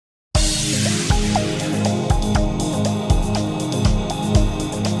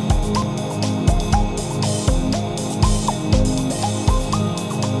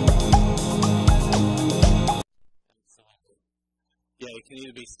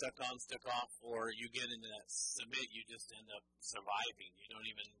stuck on, stuck off, or you get into that submit, you just end up surviving. You're not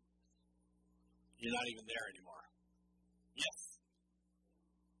even there anymore. Yes.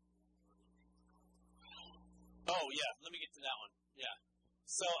 Oh, yeah, let me get to that one. Yeah.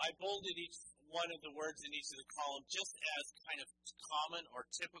 So I bolded each one of the words in each of the columns just as kind of common or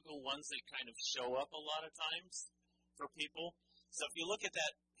typical ones that kind of show up a lot of times for people. So if you look at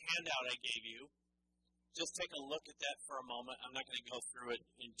that handout I gave you, just take a look at that for a moment. I'm not going to go through it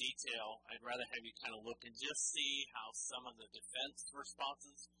in detail. I'd rather have you kind of look and just see how some of the defense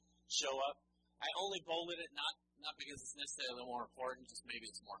responses show up. I only bolded it not because it's necessarily more important, just maybe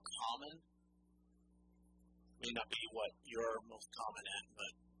it's more common. May not be what you're most common at,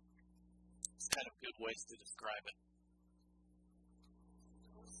 but it's kind of good ways to describe it.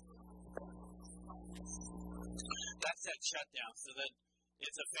 That's that shutdown. So that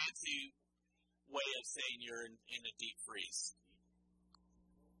it's a fancy way of saying you're in a deep freeze.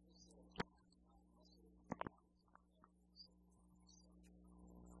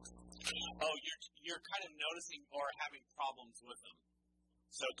 Oh, you're kind of noticing or having problems with them.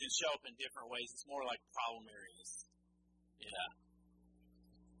 So it can show up in different ways. It's more like problem areas. Yeah.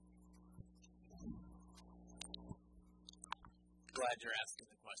 Glad you're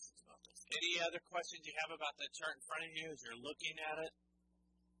asking the questions about this. Any other questions you have about that chart in front of you as you're looking at it?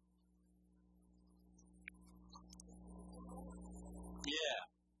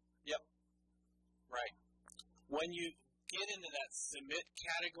 Yeah. Yep. Right. When you get into that submit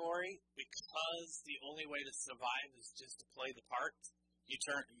category, because the only way to survive is just to play the part,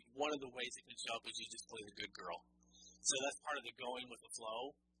 one of the ways it can show up is you just play the good girl. So that's part of the going with the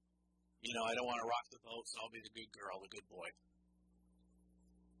flow. You know, I don't want to rock the boat, so I'll be the good girl, the good boy.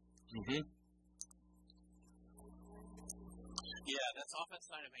 Mm-hmm. Yeah, that's often a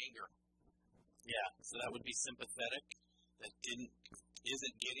sign of anger. Yeah, so that would be sympathetic. That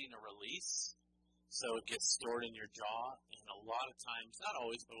isn't getting a release, so it gets stored in your jaw, and a lot of times, not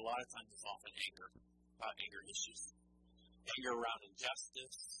always, but a lot of times it's often anger, about anger issues. Anger around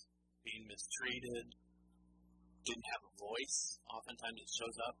injustice, being mistreated, didn't have a voice, oftentimes it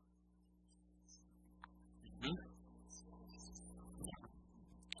shows up. Mm-hmm.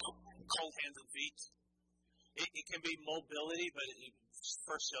 Cold hands and feet. It can be mobility, but it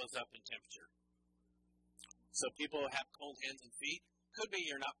first shows up in temperature. So people have cold hands and feet. Could be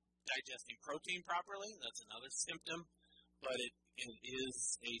you're not digesting protein properly. That's another symptom. But it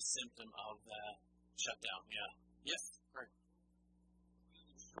is a symptom of that shutdown. Yeah. Yes? Right.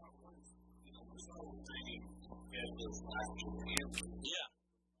 Yeah.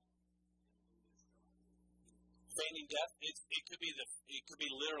 Fainting death. It could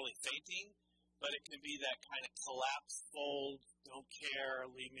be literally fainting, but it can be that kind of collapse, fold, don't care,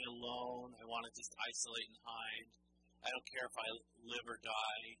 leave me alone, I want to just isolate and hide, I don't care if I live or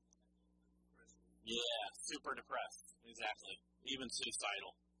die. Yeah, super depressed, exactly. Even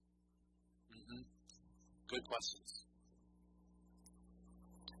suicidal. Mm-hmm. Good questions.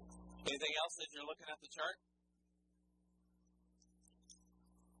 Anything else as you're looking at the chart?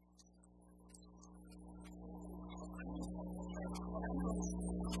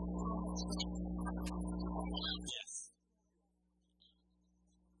 Yes.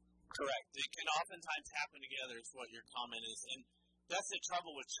 Correct. It can oftentimes happen together is what your comment is. And that's the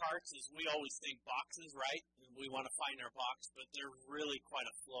trouble with charts is we always think boxes, right? And we want to find our box, but they're really quite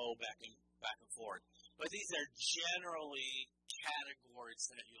a flow back and forth. But these are generally categories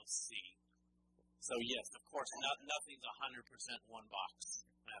that you'll see. So yes, of course, nothing's 100% one box.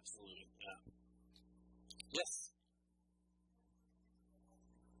 Absolutely. Yeah. Yes.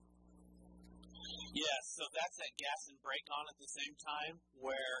 Yes, so that's that gas and brake on at the same time,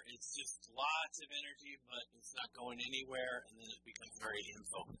 where it's just lots of energy, but it's not going anywhere, and then it becomes very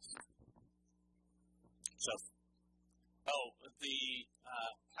in-focused. So, how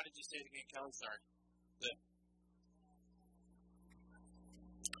did you say it again, Kelly? Sorry.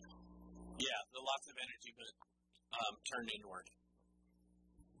 The lots of energy, but turned inward.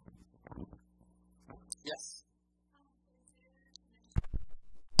 Yes.